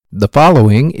The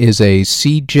following is a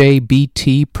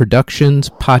CJBT Productions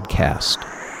podcast.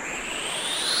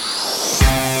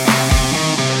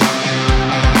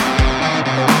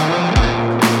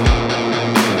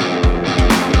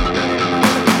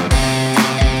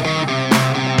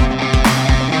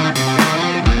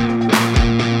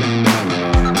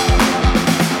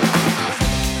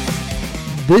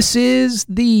 This is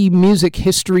the Music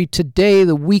History Today,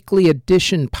 the weekly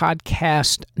edition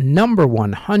podcast number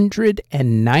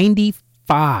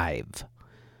 195.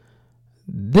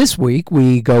 This week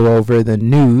we go over the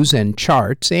news and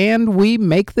charts, and we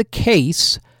make the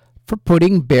case for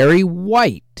putting Barry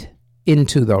White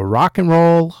into the Rock and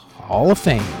Roll Hall of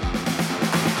Fame.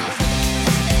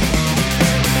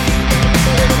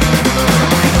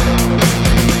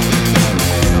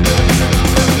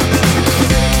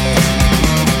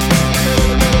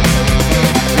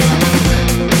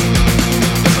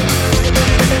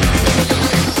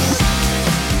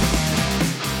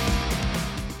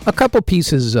 A couple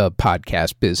pieces of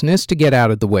podcast business to get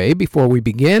out of the way before we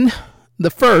begin.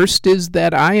 The first is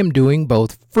that I am doing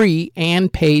both free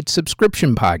and paid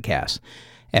subscription podcasts.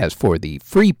 As for the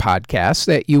free podcasts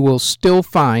that you will still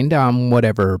find on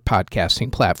whatever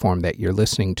podcasting platform that you're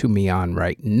listening to me on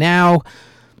right now,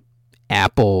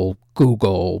 Apple,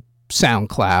 Google,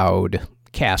 SoundCloud,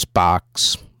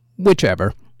 CastBox,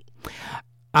 whichever,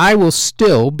 I will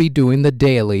still be doing the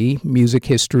daily Music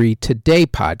History Today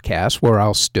podcast, where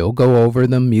I'll still go over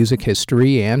the music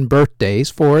history and birthdays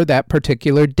for that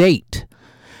particular date.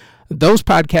 Those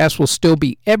podcasts will still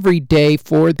be every day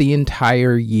for the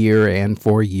entire year and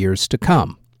for years to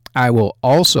come. I will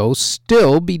also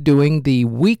still be doing the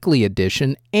weekly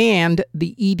edition and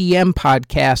the EDM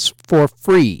podcasts for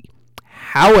free.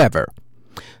 However,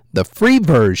 the free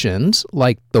versions,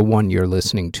 like the one you're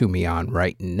listening to me on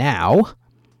right now,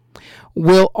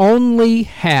 will only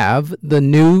have the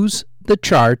news, the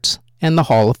charts, and the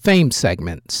Hall of Fame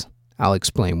segments. I'll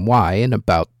explain why in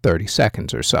about 30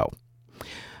 seconds or so.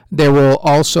 There will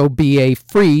also be a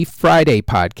free Friday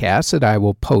podcast that I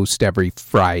will post every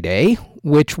Friday,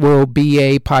 which will be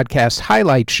a podcast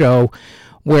highlight show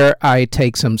where I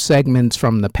take some segments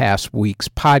from the past week's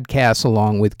podcasts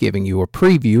along with giving you a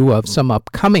preview of some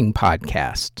upcoming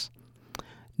podcasts.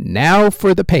 Now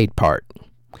for the paid part.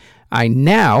 I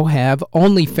now have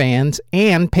OnlyFans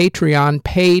and Patreon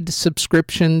paid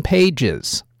subscription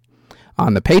pages.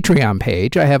 On the Patreon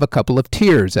page, I have a couple of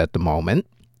tiers at the moment.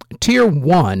 Tier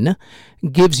 1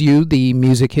 gives you the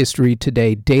Music History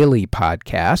Today daily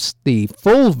podcast, the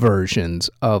full versions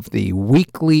of the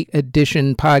weekly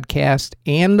edition podcast,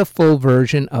 and the full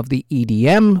version of the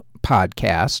EDM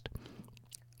podcast,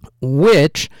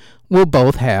 which will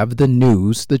both have the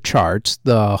news, the charts,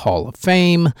 the Hall of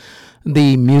Fame,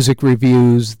 the music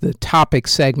reviews, the topic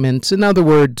segments, in other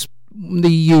words,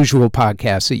 the usual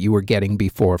podcasts that you were getting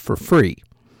before for free.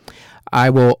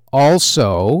 I will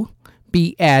also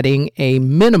be adding a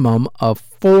minimum of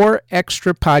 4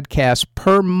 extra podcasts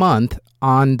per month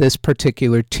on this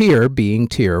particular tier, being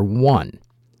Tier 1.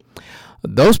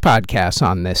 Those podcasts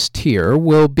on this tier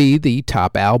will be the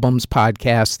Top Albums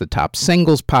podcast, the Top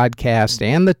Singles podcast,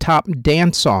 and the Top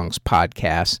Dance Songs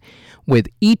podcast, with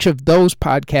each of those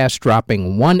podcasts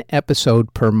dropping 1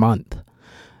 episode per month.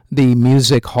 The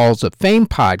Music Halls of Fame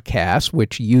podcast,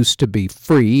 which used to be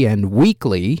free and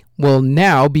weekly, will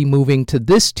now be moving to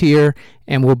this tier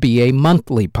and will be a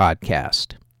monthly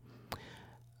podcast.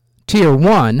 Tier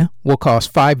 1 will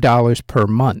cost $5 per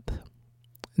month.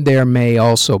 There may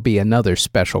also be another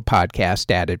special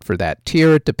podcast added for that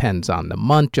tier. It depends on the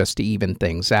month, just to even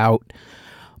things out.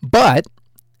 But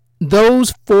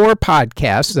those 4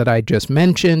 podcasts that I just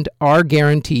mentioned are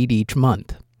guaranteed each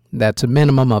month. That's a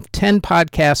minimum of 10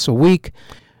 podcasts a week,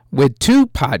 with 2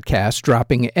 podcasts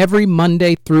dropping every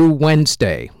Monday through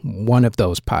Wednesday. One of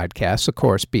those podcasts, of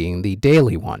course, being the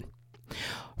daily one.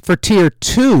 For Tier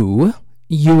 2,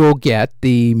 you will get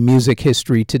the Music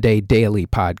History Today daily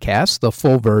podcast, the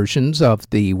full versions of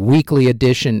the weekly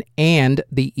edition and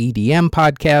the EDM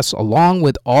podcasts, along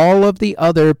with all of the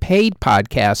other paid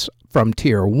podcasts from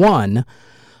Tier 1,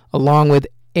 along with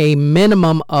a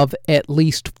minimum of at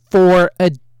least 4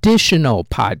 additional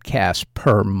podcasts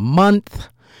per month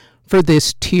for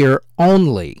this tier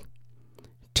only.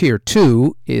 Tier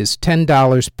 2 is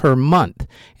 $10 per month,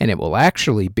 and it will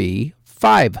actually be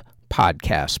 5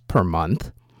 podcasts per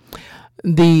month.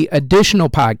 The additional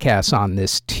podcasts on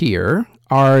this tier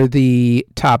are the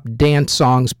Top Dance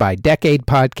Songs by Decade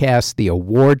podcast, the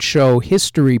Award Show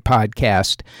History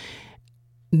podcast,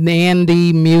 and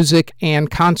the Music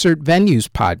and Concert Venues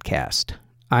podcast.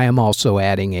 I am also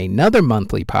adding another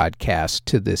monthly podcast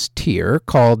to this tier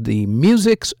called the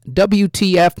Music's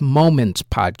WTF Moments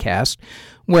podcast,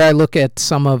 where I look at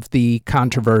some of the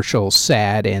controversial,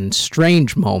 sad, and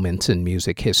strange moments in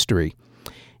music history.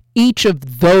 Each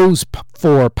of those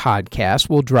 4 podcasts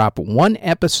will drop 1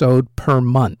 episode per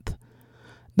month.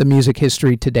 The Music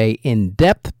History Today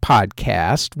In-Depth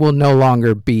podcast will no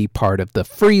longer be part of the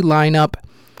free lineup.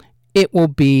 It will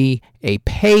be a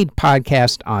paid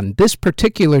podcast on this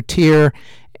particular tier,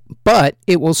 but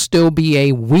it will still be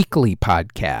a weekly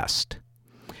podcast.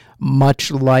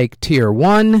 Much like Tier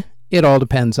 1, it all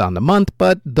depends on the month,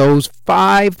 but those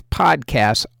 5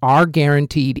 podcasts are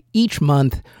guaranteed each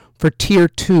month for Tier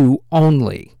 2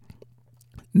 only.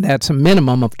 That's a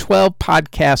minimum of 12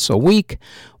 podcasts a week,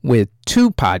 with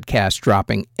 2 podcasts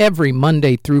dropping every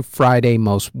Monday through Friday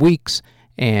most weeks,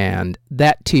 and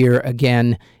that tier,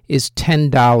 again, is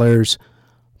 $10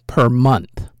 per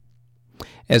month.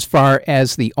 As far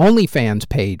as the OnlyFans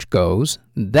page goes,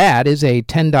 that is a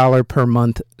 $10 per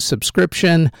month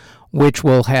subscription, which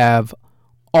will have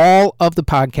all of the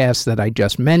podcasts that I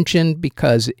just mentioned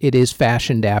because it is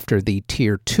fashioned after the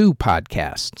Tier 2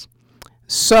 podcasts.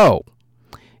 So,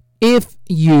 if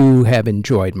you have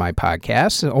enjoyed my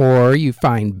podcasts or you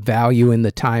find value in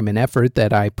the time and effort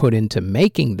that I put into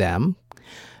making them,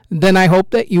 then I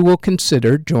hope that you will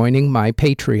consider joining my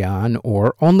Patreon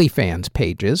or OnlyFans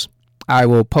pages. I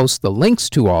will post the links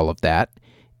to all of that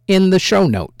in the show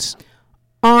notes.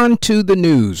 On to the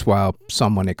news while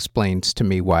someone explains to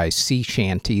me why sea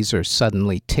shanties are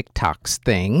suddenly TikTok's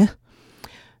thing.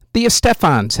 The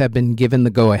Estefans have been given the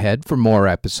go-ahead for more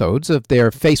episodes of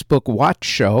their Facebook Watch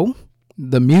show.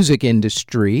 The music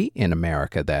industry, in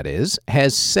America that is,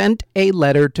 has sent a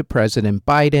letter to President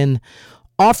Biden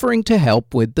offering to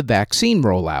help with the vaccine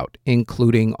rollout,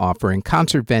 including offering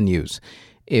concert venues.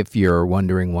 If you're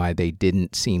wondering why they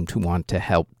didn't seem to want to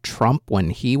help Trump when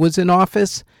he was in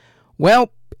office, well,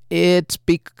 it's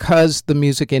because the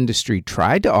music industry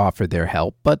tried to offer their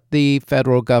help, but the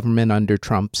federal government under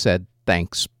Trump said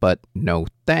thanks, but no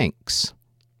thanks.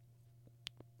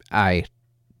 I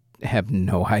have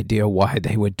no idea why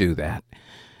they would do that.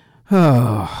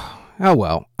 Oh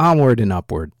well, onward and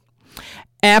upward.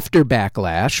 After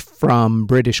backlash from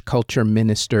British Culture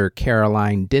Minister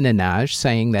Caroline Dinenage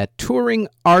saying that touring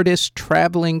artists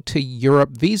traveling to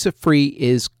Europe visa-free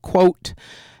is, quote,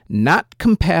 not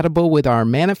compatible with our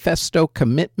manifesto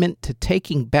commitment to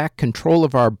taking back control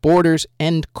of our borders,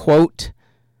 end quote.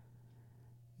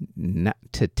 Not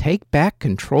to take back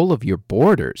control of your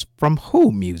borders? From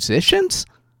who? Musicians?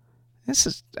 This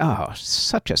is,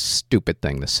 such a stupid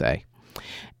thing to say.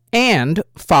 And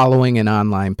following an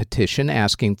online petition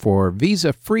asking for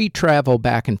visa-free travel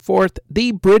back and forth,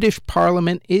 the British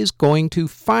Parliament is going to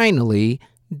finally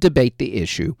debate the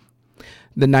issue.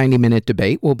 The 90-minute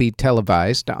debate will be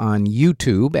televised on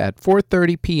YouTube at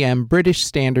 4:30 p.m. British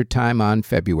Standard Time on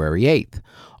February 8th.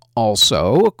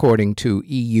 Also, according to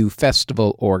EU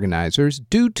festival organizers,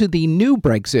 due to the new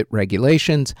Brexit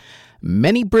regulations,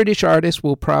 many British artists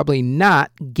will probably not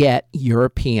get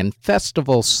European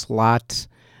festival slots,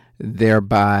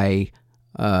 thereby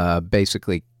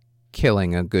basically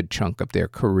killing a good chunk of their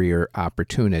career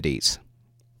opportunities.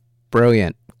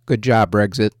 Brilliant. Good job,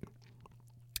 Brexit.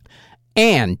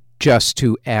 And just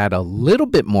to add a little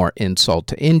bit more insult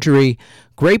to injury,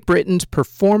 Great Britain's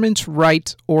performance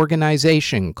rights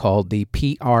organization called the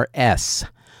PRS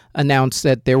announced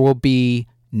that there will be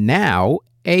now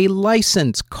a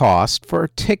license cost for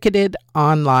ticketed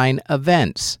online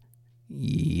events.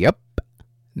 Yep,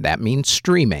 that means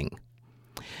streaming.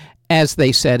 As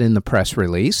they said in the press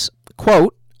release,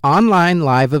 quote, online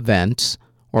live events,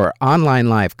 or online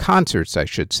live concerts, I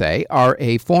should say, are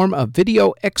a form of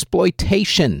video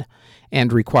exploitation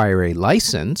and require a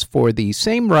license for the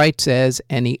same rights as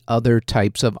any other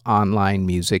types of online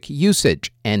music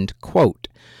usage, end quote.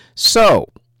 So,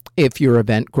 if your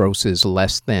event grosses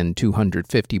less than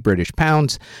 250 British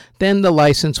pounds, then the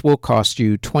license will cost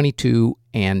you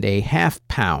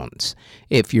 £22.50.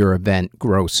 If your event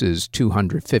grosses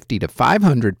 250 to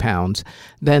 500 pounds,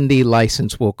 then the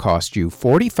license will cost you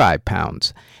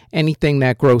 £45. Anything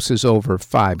that grosses over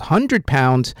 500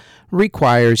 pounds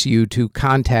requires you to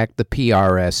contact the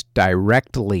PRS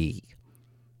directly.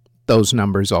 Those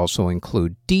numbers also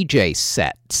include DJ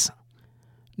sets.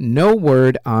 No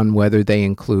word on whether they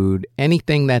include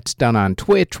anything that's done on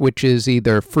Twitch, which is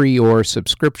either free or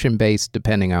subscription-based,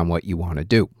 depending on what you want to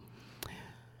do.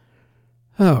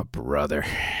 Oh, brother.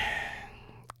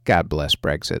 God bless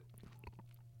Brexit.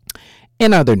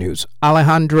 In other news,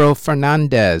 Alejandro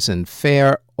Fernandez and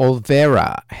Fer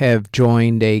Olvera have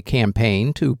joined a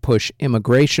campaign to push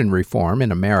immigration reform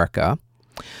in America.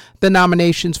 The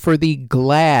nominations for the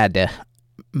GLAAD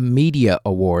Media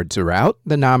Awards are out.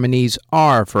 The nominees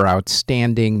are for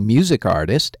Outstanding Music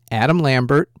Artist, Adam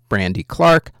Lambert, Brandy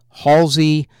Clark,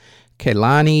 Halsey,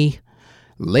 Kehlani,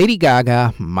 Lady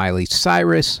Gaga, Miley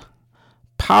Cyrus,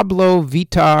 Pablo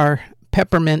Vittar,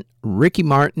 Peppermint, Ricky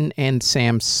Martin, and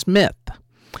Sam Smith.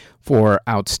 For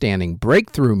Outstanding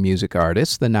Breakthrough Music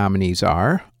Artist, the nominees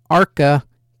are Arca,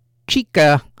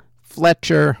 Chica,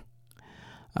 Fletcher,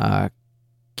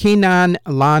 Keenan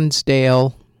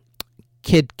Lonsdale,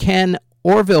 Kid Ken,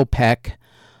 Orville Peck,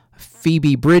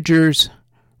 Phoebe Bridgers,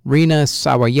 Rina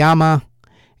Sawayama,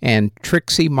 and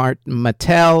Trixie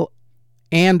Mattel,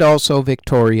 and also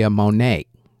Victoria Monet.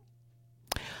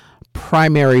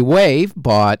 Primary Wave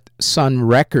bought Sun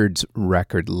Records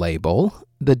record label.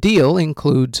 The deal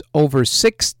includes over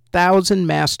 6,000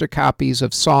 master copies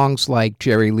of songs like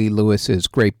Jerry Lee Lewis's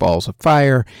Great Balls of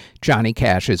Fire, Johnny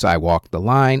Cash's I Walk the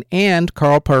Line, and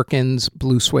Carl Perkins'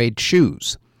 Blue Suede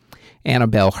Shoes.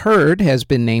 Annabelle Hurd has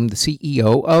been named the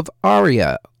CEO of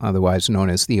ARIA, otherwise known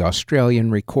as the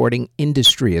Australian Recording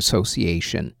Industry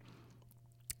Association.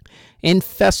 In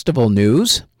festival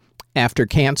news, after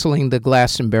canceling the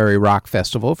Glastonbury Rock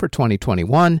Festival for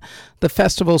 2021, the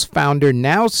festival's founder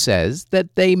now says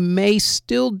that they may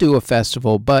still do a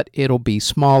festival, but it'll be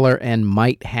smaller and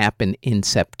might happen in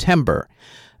September.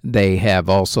 They have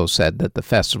also said that the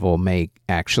festival may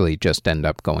actually just end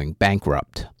up going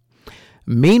bankrupt.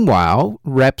 Meanwhile,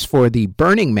 reps for the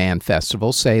Burning Man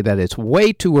Festival say that it's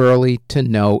way too early to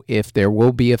know if there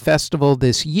will be a festival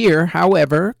this year.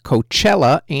 However,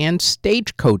 Coachella and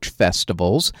Stagecoach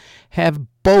festivals have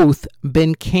both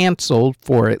been canceled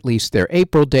for at least their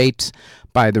April dates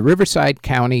by the Riverside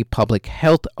County public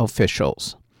health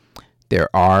officials. There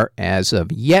are, as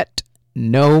of yet,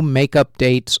 no makeup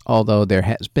dates, although there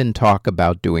has been talk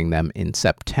about doing them in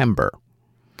September.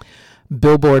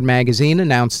 Billboard magazine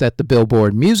announced that the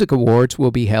Billboard Music Awards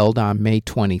will be held on May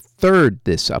 23rd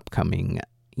this upcoming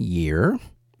year.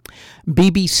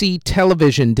 BBC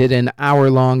Television did an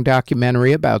hour-long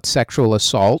documentary about sexual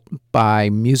assault by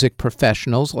music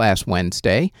professionals last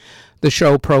Wednesday. The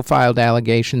show profiled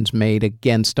allegations made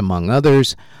against, among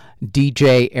others,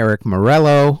 DJ Eric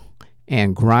Morello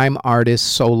and grime artist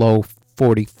Solo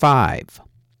 45.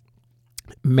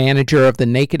 Manager of the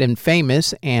Naked and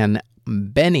Famous and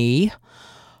Benny,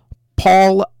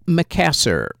 Paul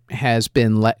McCasser, has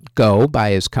been let go by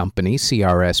his company,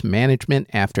 CRS Management,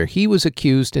 after he was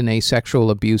accused in a sexual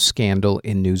abuse scandal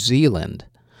in New Zealand.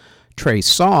 Trey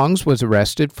Songz was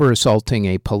arrested for assaulting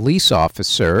a police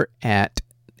officer at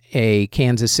a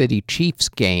Kansas City Chiefs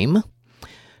game.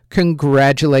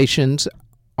 Congratulations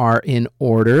are in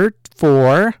order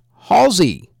for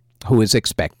Halsey, who is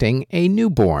expecting a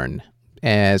newborn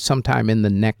sometime in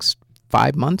the next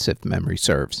 5 months, if memory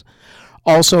serves.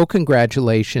 Also,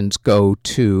 congratulations go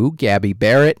to Gabby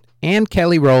Barrett and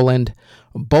Kelly Rowland,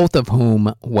 both of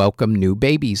whom welcomed new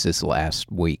babies this last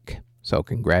week. So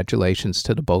congratulations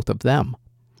to the both of them.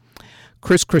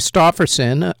 Chris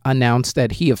Christopherson announced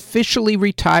that he officially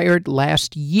retired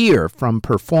last year from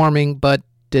performing, but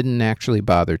didn't actually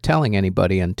bother telling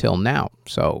anybody until now.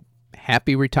 So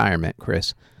happy retirement,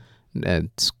 Chris.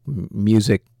 It's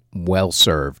music well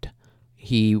served.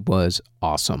 He was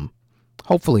awesome.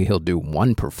 Hopefully he'll do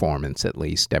one performance at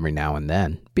least every now and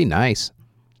then. Be nice.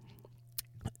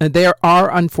 There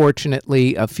are,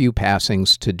 unfortunately, a few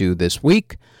passings to do this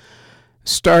week,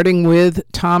 starting with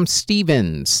Tom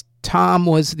Stevens. Tom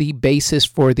was the bassist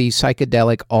for the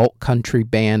psychedelic alt-country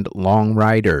band Long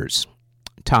Riders.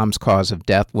 Tom's cause of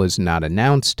death was not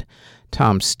announced.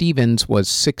 Tom Stevens was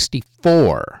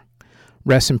 64.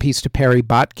 Rest in peace to Perry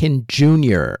Botkin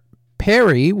Jr.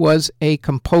 Perry was a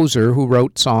composer who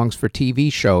wrote songs for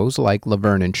TV shows like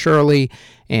Laverne and Shirley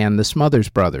and the Smothers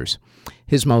Brothers.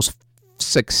 His most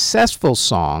successful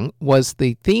song was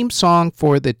the theme song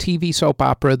for the TV soap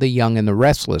opera The Young and the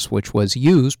Restless, which was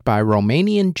used by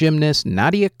Romanian gymnast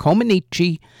Nadia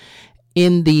Comaneci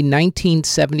in the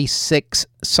 1976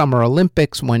 Summer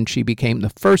Olympics when she became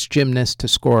the first gymnast to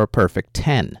score a perfect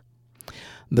 10.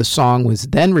 The song was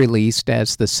then released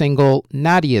as the single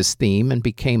Nadia's Theme and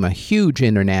became a huge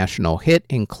international hit,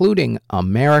 including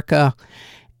America,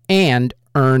 and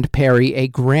earned Perry a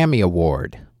Grammy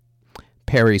Award.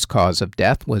 Perry's cause of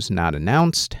death was not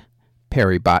announced.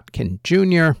 Perry Botkin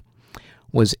Jr.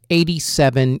 was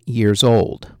 87 years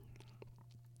old.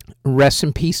 Rest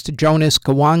in peace to Jonas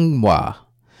Gwangwa.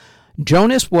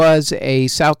 Jonas was a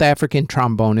South African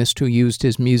trombonist who used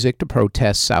his music to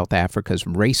protest South Africa's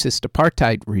racist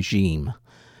apartheid regime.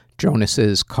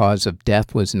 Jonas's cause of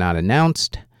death was not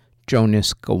announced.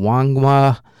 Jonas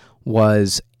Gwangwa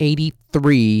was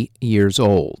 83 years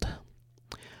old.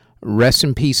 Rest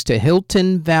in peace to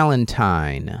Hilton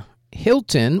Valentine.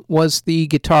 Hilton was the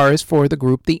guitarist for the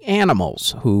group The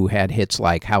Animals, who had hits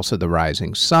like House of the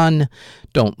Rising Sun,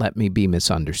 Don't Let Me Be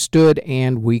Misunderstood,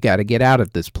 and We Gotta Get Out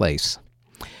of This Place.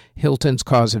 Hilton's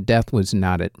cause of death was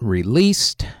not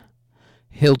released.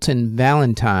 Hilton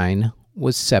Valentine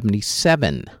was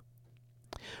 77.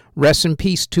 Rest in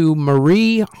peace to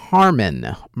Marie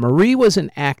Harmon. Marie was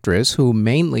an actress who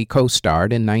mainly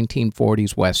co-starred in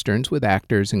 1940s westerns with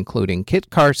actors including Kit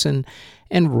Carson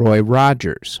and Roy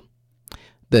Rogers.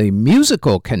 The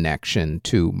musical connection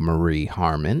to Marie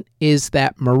Harmon is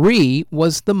that Marie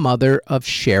was the mother of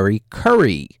Sherry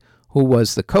Curry, who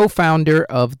was the co-founder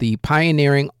of the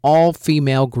pioneering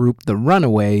all-female group The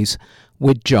Runaways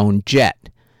with Joan Jett.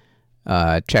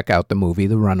 Check out the movie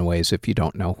The Runaways if you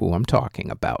don't know who I'm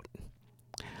talking about.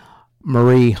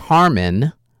 Marie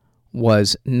Harmon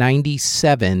was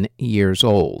 97 years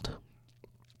old.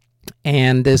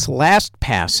 And this last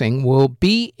passing will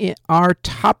be our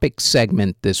topic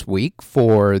segment this week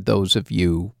for those of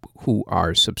you who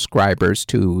are subscribers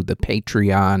to the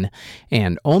Patreon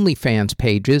and OnlyFans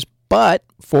pages. But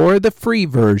for the free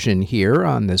version here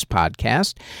on this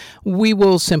podcast, we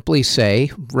will simply say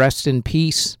rest in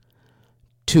peace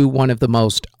to one of the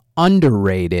most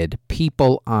underrated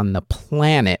people on the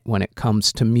planet when it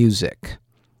comes to music.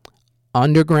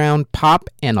 Underground pop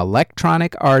and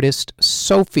electronic artist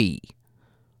Sophie,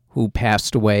 who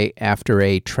passed away after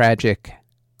a tragic,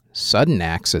 sudden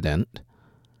accident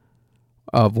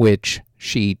of which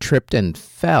she tripped and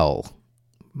fell.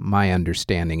 My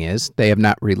understanding is they have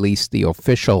not released the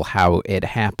official how it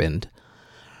happened.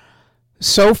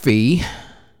 Sophie,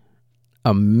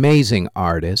 amazing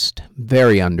artist,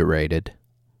 very underrated,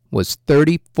 was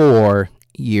 34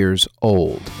 years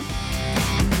old.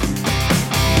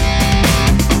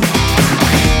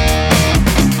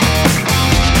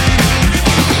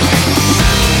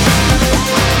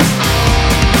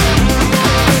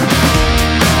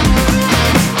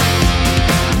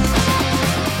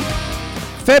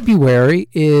 February,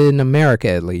 in America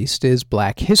at least, is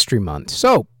Black History Month.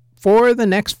 So, for the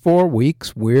next 4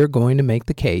 weeks, we're going to make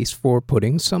the case for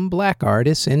putting some black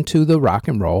artists into the Rock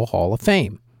and Roll Hall of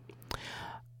Fame.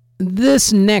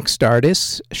 This next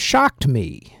artist shocked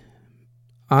me,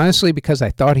 honestly, because I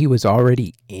thought he was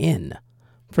already in.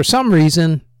 For some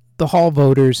reason, the Hall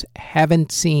voters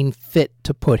haven't seen fit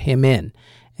to put him in,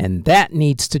 and that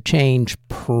needs to change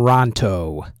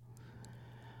pronto.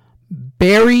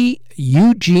 Barry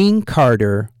Eugene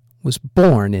Carter was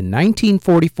born in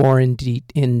 1944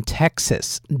 in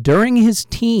Texas. During his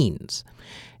teens,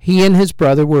 he and his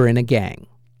brother were in a gang.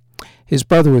 His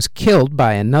brother was killed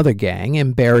by another gang,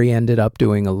 and Barry ended up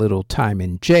doing a little time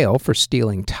in jail for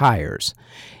stealing tires.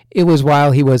 It was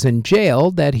while he was in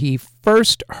jail that he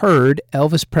first heard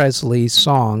Elvis Presley's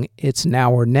song, It's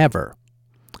Now or Never.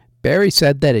 Barry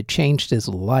said that it changed his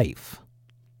life.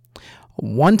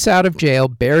 Once out of jail,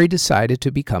 Barry decided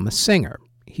to become a singer.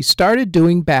 He started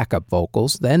doing backup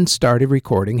vocals, then started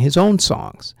recording his own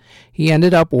songs. He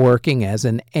ended up working as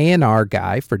an A&R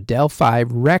guy for Del-Fi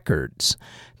Records,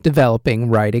 developing,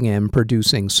 writing, and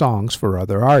producing songs for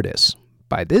other artists.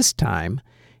 By this time,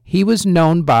 he was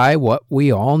known by what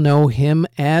we all know him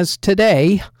as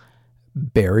today,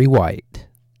 Barry White.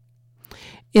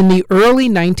 In the early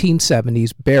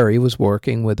 1970s, Barry was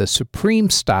working with a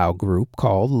Supreme-style group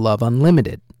called Love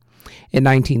Unlimited. In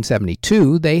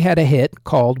 1972, they had a hit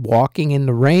called Walking in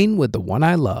the Rain with the One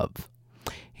I Love.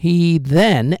 He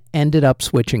then ended up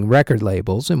switching record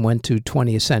labels and went to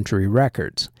 20th Century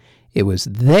Records. It was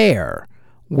there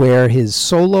where his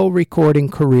solo recording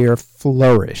career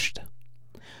flourished.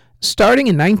 Starting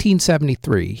in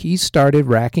 1973, he started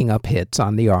racking up hits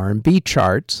on the R&B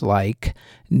charts like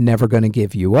Never Gonna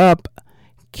Give You Up,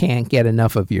 Can't Get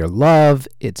Enough of Your Love,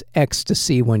 It's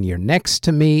Ecstasy When You're Next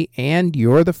to Me, and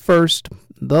You're the First,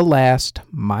 the Last,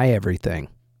 My Everything.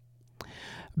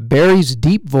 Barry's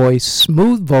deep voice,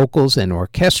 smooth vocals, and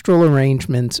orchestral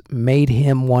arrangements made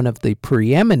him one of the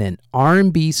preeminent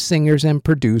R&B singers and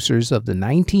producers of the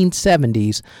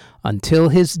 1970s until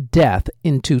his death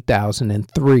in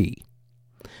 2003.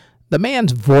 The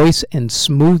man's voice and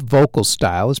smooth vocal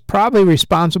style is probably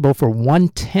responsible for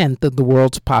 1/10 of the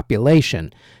world's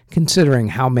population, considering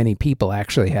how many people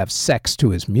actually have sex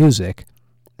to his music.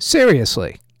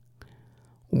 Seriously.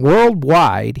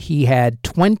 Worldwide, he had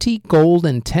 20 gold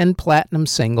and 10 platinum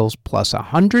singles, plus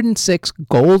 106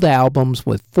 gold albums,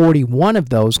 with 41 of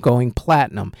those going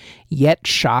platinum. Yet,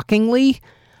 shockingly,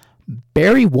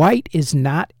 Barry White is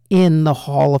not in the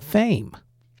Hall of Fame.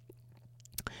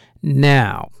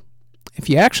 Now, if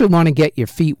you actually want to get your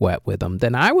feet wet with him,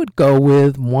 then I would go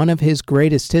with one of his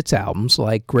greatest hits albums,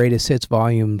 like Greatest Hits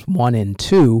Volumes 1 and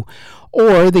 2,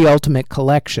 or The Ultimate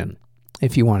Collection.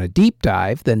 If you want a deep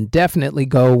dive, then definitely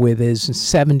go with his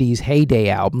 70s heyday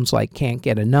albums like Can't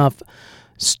Get Enough,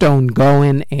 Stone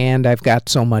Goin', and I've Got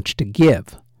So Much to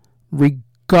Give.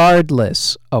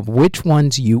 Regardless of which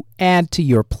ones you add to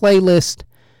your playlist,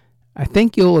 I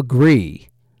think you'll agree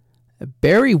that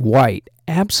Barry White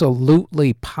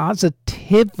absolutely,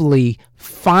 positively,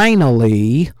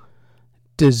 finally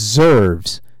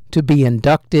deserves to be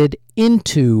inducted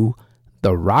into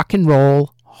the Rock and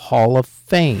Roll Hall of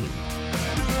Fame.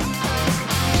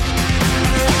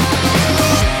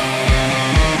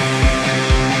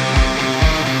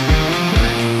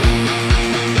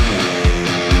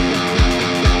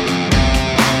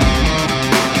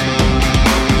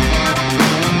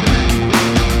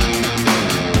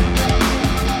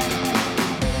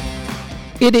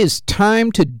 It is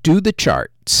time to do the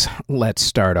charts. Let's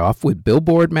start off with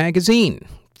Billboard magazine.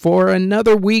 For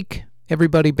another week,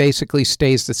 everybody basically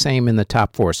stays the same in the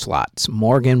top 4 slots.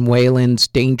 Morgan Wallen's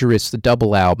Dangerous, the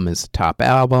double album, is the top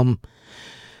album.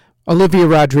 Olivia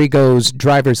Rodrigo's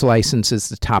Driver's License is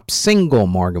the top single.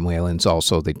 Morgan Wallen's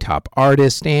also the top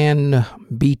artist. And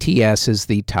BTS is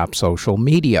the top social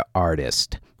media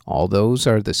artist. All those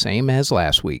are the same as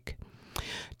last week.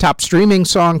 Top streaming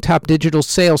song, top digital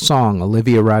sales song,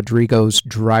 Olivia Rodrigo's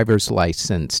Driver's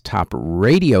License. Top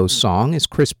radio song is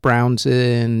Chris Brown's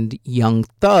and Young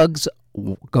Thug's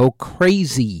Go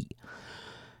Crazy.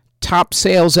 Top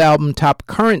sales album, top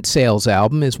current sales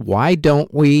album is Why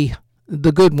Don't We,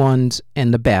 The Good Ones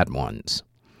and the Bad Ones.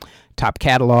 Top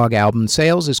catalog album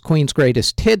sales is Queen's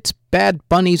Greatest Hits. Bad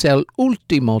Bunny's El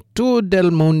Último Tour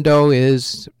del Mundo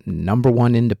is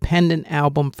 #1 independent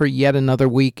album for yet another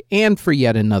week. And for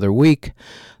yet another week,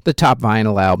 the top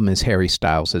vinyl album is Harry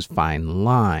Styles' Fine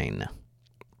Line.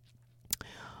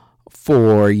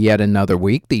 For yet another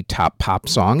week, the top pop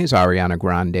song is Ariana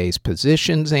Grande's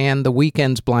Positions, and The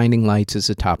Weeknd's Blinding Lights is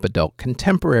the top adult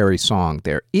contemporary song.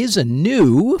 There is a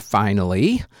new,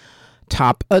 finally,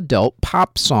 top adult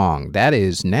pop song. That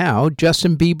is now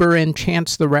Justin Bieber and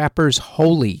Chance the Rapper's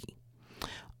Holy.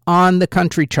 On the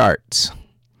country charts,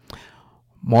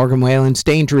 Morgan Wallen's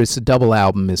Dangerous, the double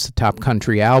album, is the top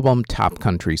country album. Top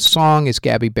country song is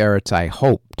Gabby Barrett's I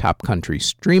Hope. Top country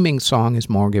streaming song is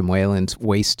Morgan Wallen's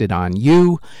Wasted on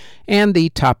You. And the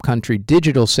top country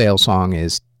digital sales song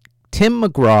is Tim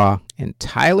McGraw and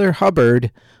Tyler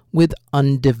Hubbard with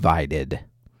Undivided.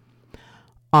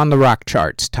 On the rock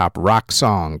charts, top rock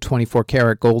song, 24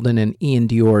 Karat Golden and Ian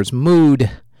Dior's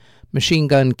Mood. Machine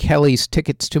Gun Kelly's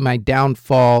Tickets to My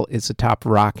Downfall is the top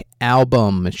rock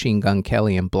album. Machine Gun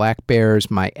Kelly and Black Bears,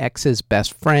 My Ex's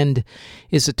Best Friend,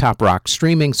 is the top rock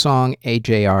streaming song.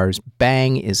 AJR's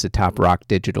Bang is the top rock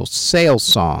digital sales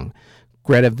song.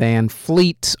 Greta Van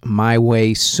Fleet's My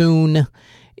Way Soon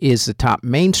is the top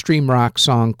mainstream rock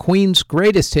song. Queen's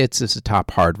Greatest Hits is the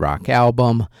top hard rock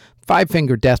album. Five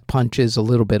Finger Death Punch's A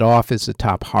Little Bit Off is the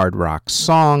top hard rock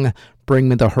song. Bring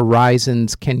Me the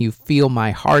Horizons, Can You Feel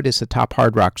My Heart is the top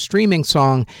hard rock streaming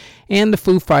song. And the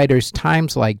Foo Fighters'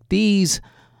 Times Like These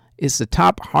is the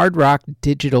top hard rock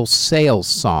digital sales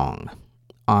song.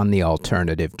 On the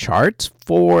alternative charts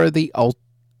for the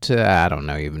I don't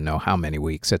even know how many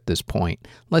weeks at this point.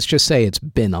 Let's just say it's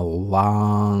been a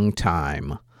long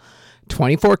time.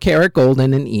 24 Karat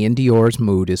Golden and Ian Dior's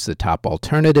Mood is the top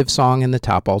alternative song and the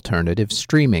top alternative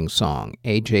streaming song.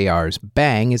 AJR's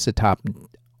Bang is the top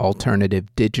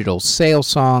alternative digital sales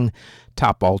song.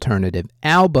 Top alternative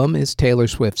album is Taylor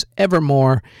Swift's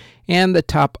Evermore. And the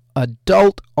top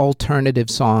adult alternative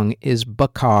song is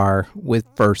Bakar with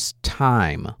First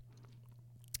Time.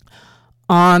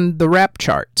 On the rap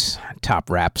charts, top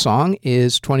rap song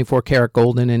is 24 Karat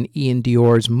Golden and Ian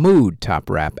Dior's Mood. Top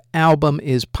rap album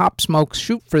is Pop Smoke's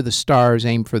Shoot for the Stars,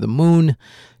 Aim for the Moon.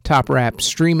 Top rap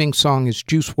streaming song is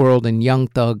Juice WRLD and Young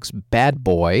Thug's Bad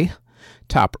Boy.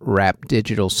 Top rap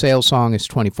digital sales song is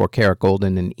 24 Karat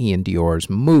Golden and Ian Dior's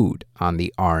Mood. On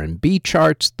the R&B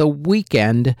charts, The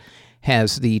Weeknd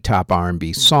has the top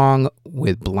R&B song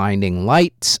with Blinding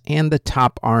Lights and the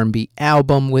top R&B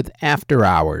album with After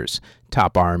Hours.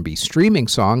 Top R&B streaming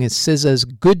song is SZA's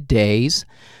Good Days.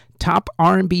 Top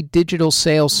R&B digital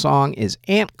sales song is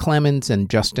Ant Clemens and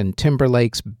Justin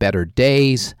Timberlake's Better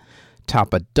Days.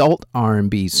 Top adult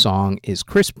R&B song is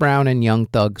Chris Brown and Young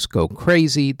Thug's Go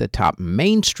Crazy. The top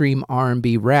mainstream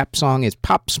R&B rap song is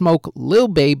Pop Smoke, Lil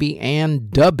Baby, and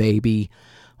DaBaby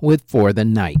with For the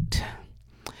Night.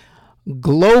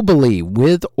 Globally,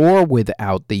 with or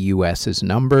without the U.S.'s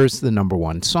numbers, the number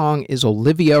one song is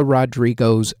Olivia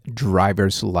Rodrigo's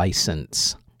Driver's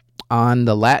License. On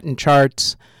the Latin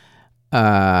charts,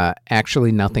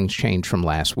 actually nothing's changed from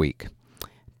last week.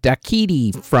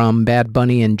 Daquiti from Bad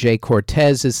Bunny and Jay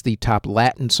Cortez is the top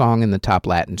Latin song and the top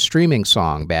Latin streaming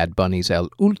song. Bad Bunny's El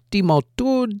Último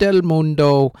Tour del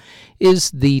Mundo is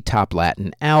the top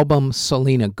Latin album.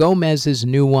 Selena Gomez's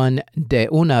new one, De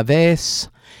Una Vez,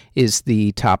 is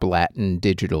the top Latin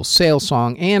digital sales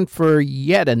song. And for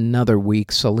yet another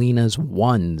week, Selena's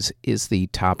Ones is the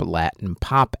top Latin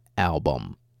pop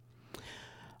album.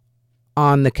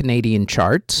 On the Canadian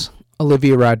charts,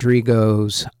 Olivia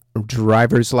Rodrigo's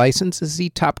Driver's License is the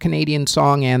top Canadian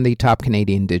song and the top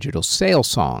Canadian digital sales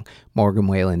song. Morgan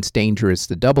Wallen's Dangerous,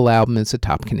 the double album, is the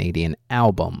top Canadian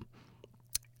album.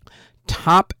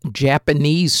 Top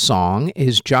Japanese song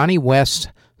is Johnny West's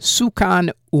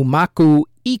Sukan Umaku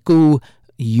Iku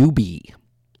Yubi.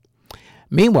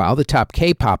 Meanwhile, the top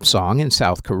K-pop song in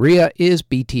South Korea is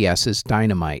BTS's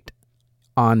Dynamite.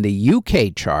 On the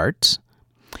UK charts,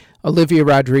 Olivia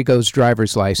Rodrigo's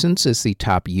Driver's License is the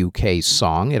top UK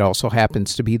song. It also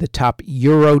happens to be the top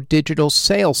Euro digital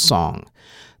sales song.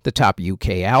 The top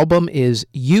UK album is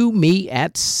You, Me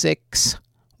at 6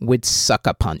 with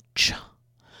Sucker Punch.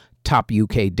 Top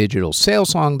UK digital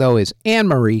sales song, though, is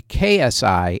Anne-Marie,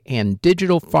 KSI, and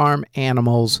Digital Farm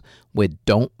Animals with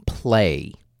Don't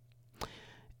Play.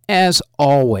 As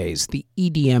always, the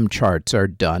EDM charts are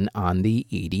done on the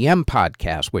EDM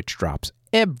podcast, which drops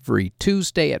every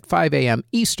Tuesday at 5 a.m.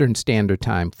 Eastern Standard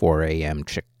Time, 4 a.m.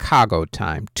 Chicago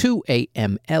time, 2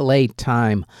 a.m. LA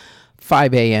time,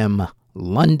 5 a.m.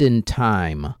 London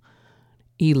time,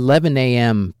 11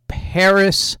 a.m.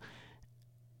 Paris,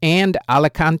 and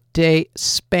Alicante,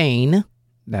 Spain.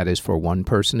 That is for one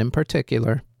person in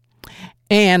particular.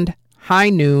 And high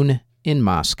noon in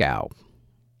Moscow.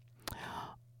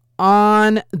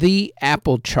 On the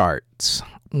Apple charts,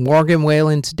 Morgan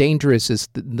Wallen's Dangerous is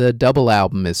the double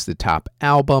album is the top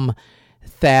album.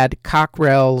 Thad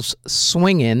Cockrell's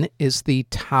Swingin' is the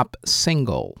top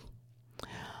single.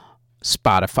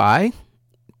 Spotify,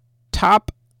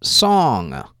 top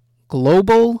song,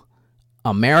 Global,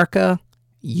 America,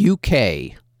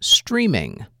 UK,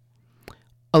 streaming,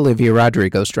 Olivia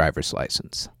Rodrigo's Driver's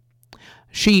License.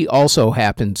 She also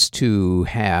happens to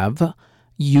have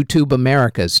YouTube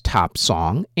America's top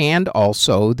song and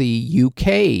also the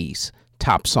UK's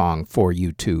top song for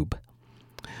YouTube.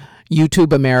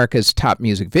 YouTube America's top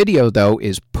music video, though,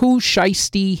 is Pooh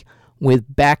Shiesty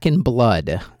with Back in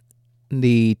Blood.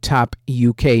 The top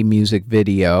UK music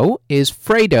video is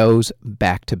Fredo's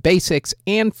Back to Basics,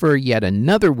 and for yet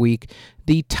another week,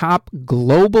 the top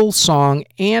global song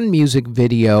and music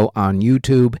video on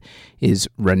YouTube is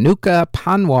Renuka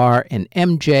Panwar and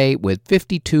MJ with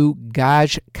 52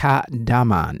 Gaj Ka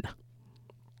Daman.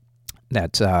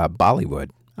 That's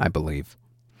Bollywood, I believe.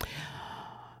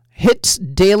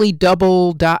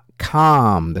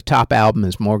 HitsDailyDouble.com. The top album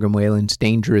is Morgan Wallen's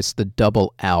Dangerous, the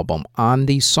double album. On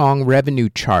the song revenue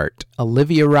chart,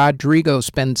 Olivia Rodrigo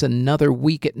spends another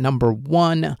week at number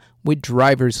one with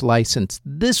Driver's License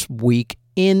this week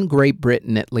in Great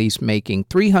Britain, at least, making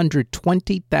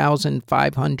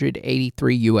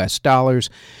 $320,583 US.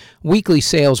 Weekly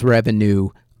sales revenue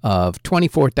of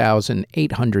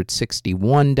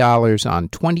 $24,861 on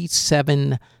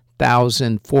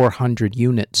 27,400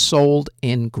 units sold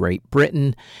in Great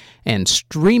Britain, and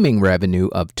streaming revenue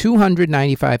of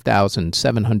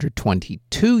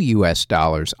 $295,722 US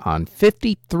on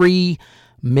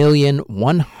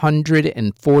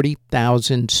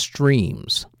 53,140,000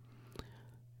 streams.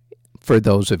 For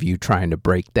those of you trying to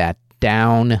break that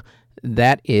down,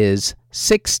 that is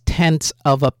 0.6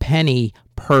 of a penny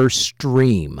per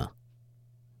stream.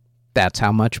 That's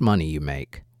how much money you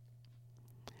make.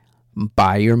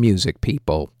 Buy your music,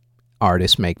 people.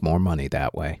 Artists make more money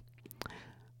that way.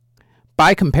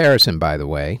 By comparison, by the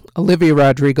way, Olivia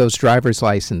Rodrigo's Driver's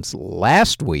License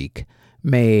last week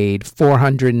made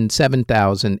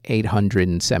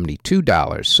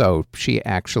 $407,872, so she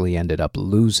actually ended up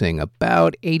losing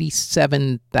about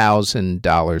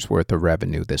 $87,000 worth of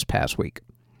revenue this past week.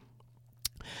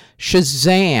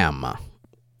 Shazam!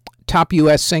 Top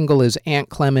U.S. single is Ant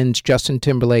Clemens, Justin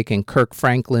Timberlake, and Kirk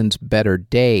Franklin's Better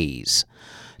Days.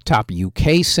 Top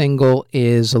UK single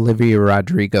is Olivia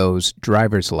Rodrigo's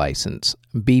Driver's License.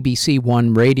 BBC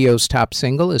One Radio's top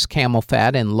single is Camel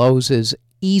Fat and Lowe's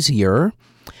Easier.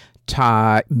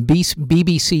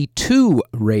 BBC Two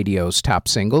Radio's top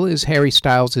single is Harry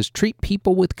Styles' Treat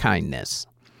People with Kindness.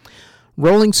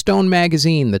 Rolling Stone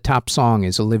magazine, the top song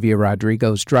is Olivia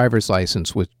Rodrigo's Driver's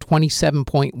License with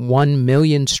 27.1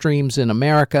 million streams in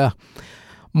America.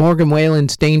 Morgan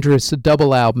Wallen's Dangerous, the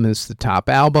double album, is the top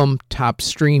album. Top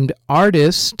streamed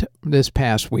artist this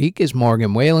past week is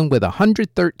Morgan Wallen with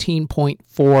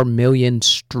 113.4 million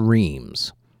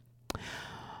streams.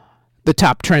 The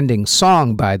top trending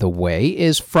song, by the way,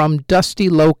 is from Dusty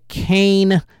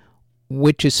Locane,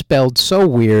 which is spelled so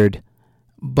weird,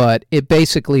 but it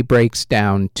basically breaks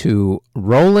down to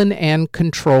Rollin' and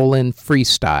Controllin'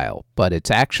 Freestyle, but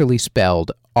it's actually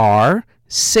spelled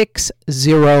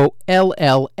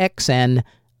R60LLXNN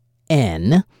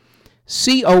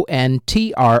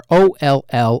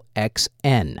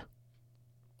CONTROLLXN.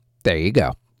 There you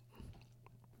go.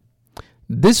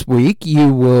 This week,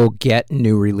 you will get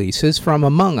new releases from,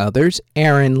 among others,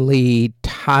 Aaron Lee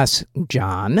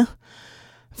Tasjan,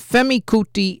 Femi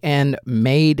Kuti, and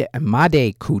Made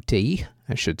Kuti,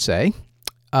 I should say.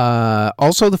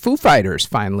 Also, the Foo Fighters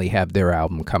finally have their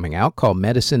album coming out called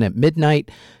Medicine at Midnight.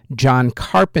 John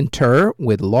Carpenter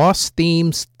with Lost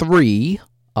Themes 3,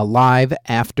 Alive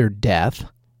After Death.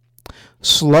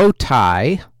 Slow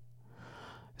Tie,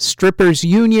 Strippers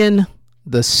Union,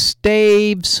 The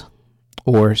Staves,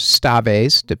 or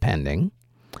Staves, depending,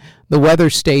 The Weather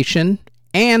Station,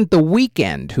 and The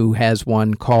Weeknd, who has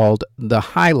one called The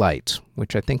Highlights,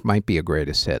 which I think might be a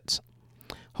greatest hits.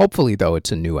 Hopefully, though,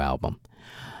 it's a new album.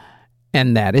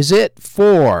 And that is it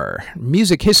for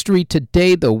Music History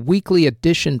Today, the weekly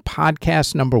edition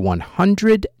podcast number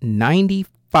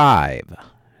 195.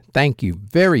 Thank you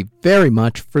very, very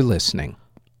much for listening.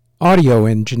 Audio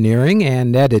engineering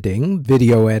and editing,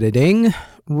 video editing,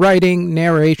 writing,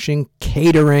 narration,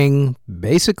 catering,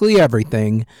 basically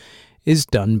everything is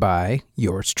done by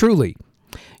yours truly.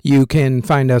 You can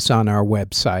find us on our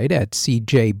website at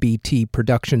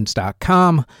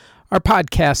cjbtproductions.com. Our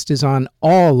podcast is on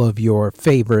all of your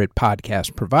favorite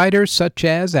podcast providers, such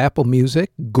as Apple Music,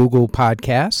 Google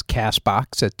Podcasts,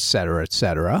 CastBox, etc.,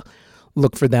 etc.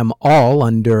 Look for them all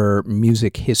under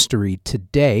Music History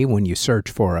Today when you search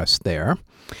for us there.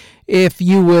 If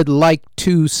you would like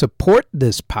to support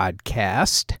this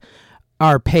podcast,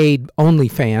 our paid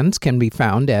OnlyFans can be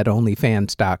found at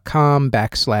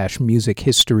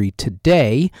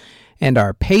onlyfans.com/musichistorytoday, and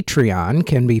our Patreon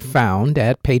can be found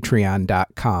at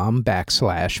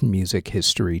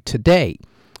patreon.com/musichistorytoday.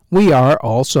 We are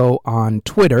also on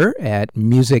Twitter at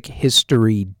Music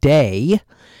History Day,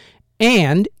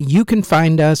 and you can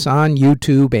find us on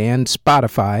YouTube and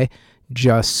Spotify.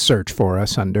 Just search for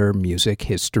us under Music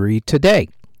History Today.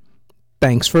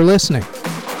 Thanks for listening.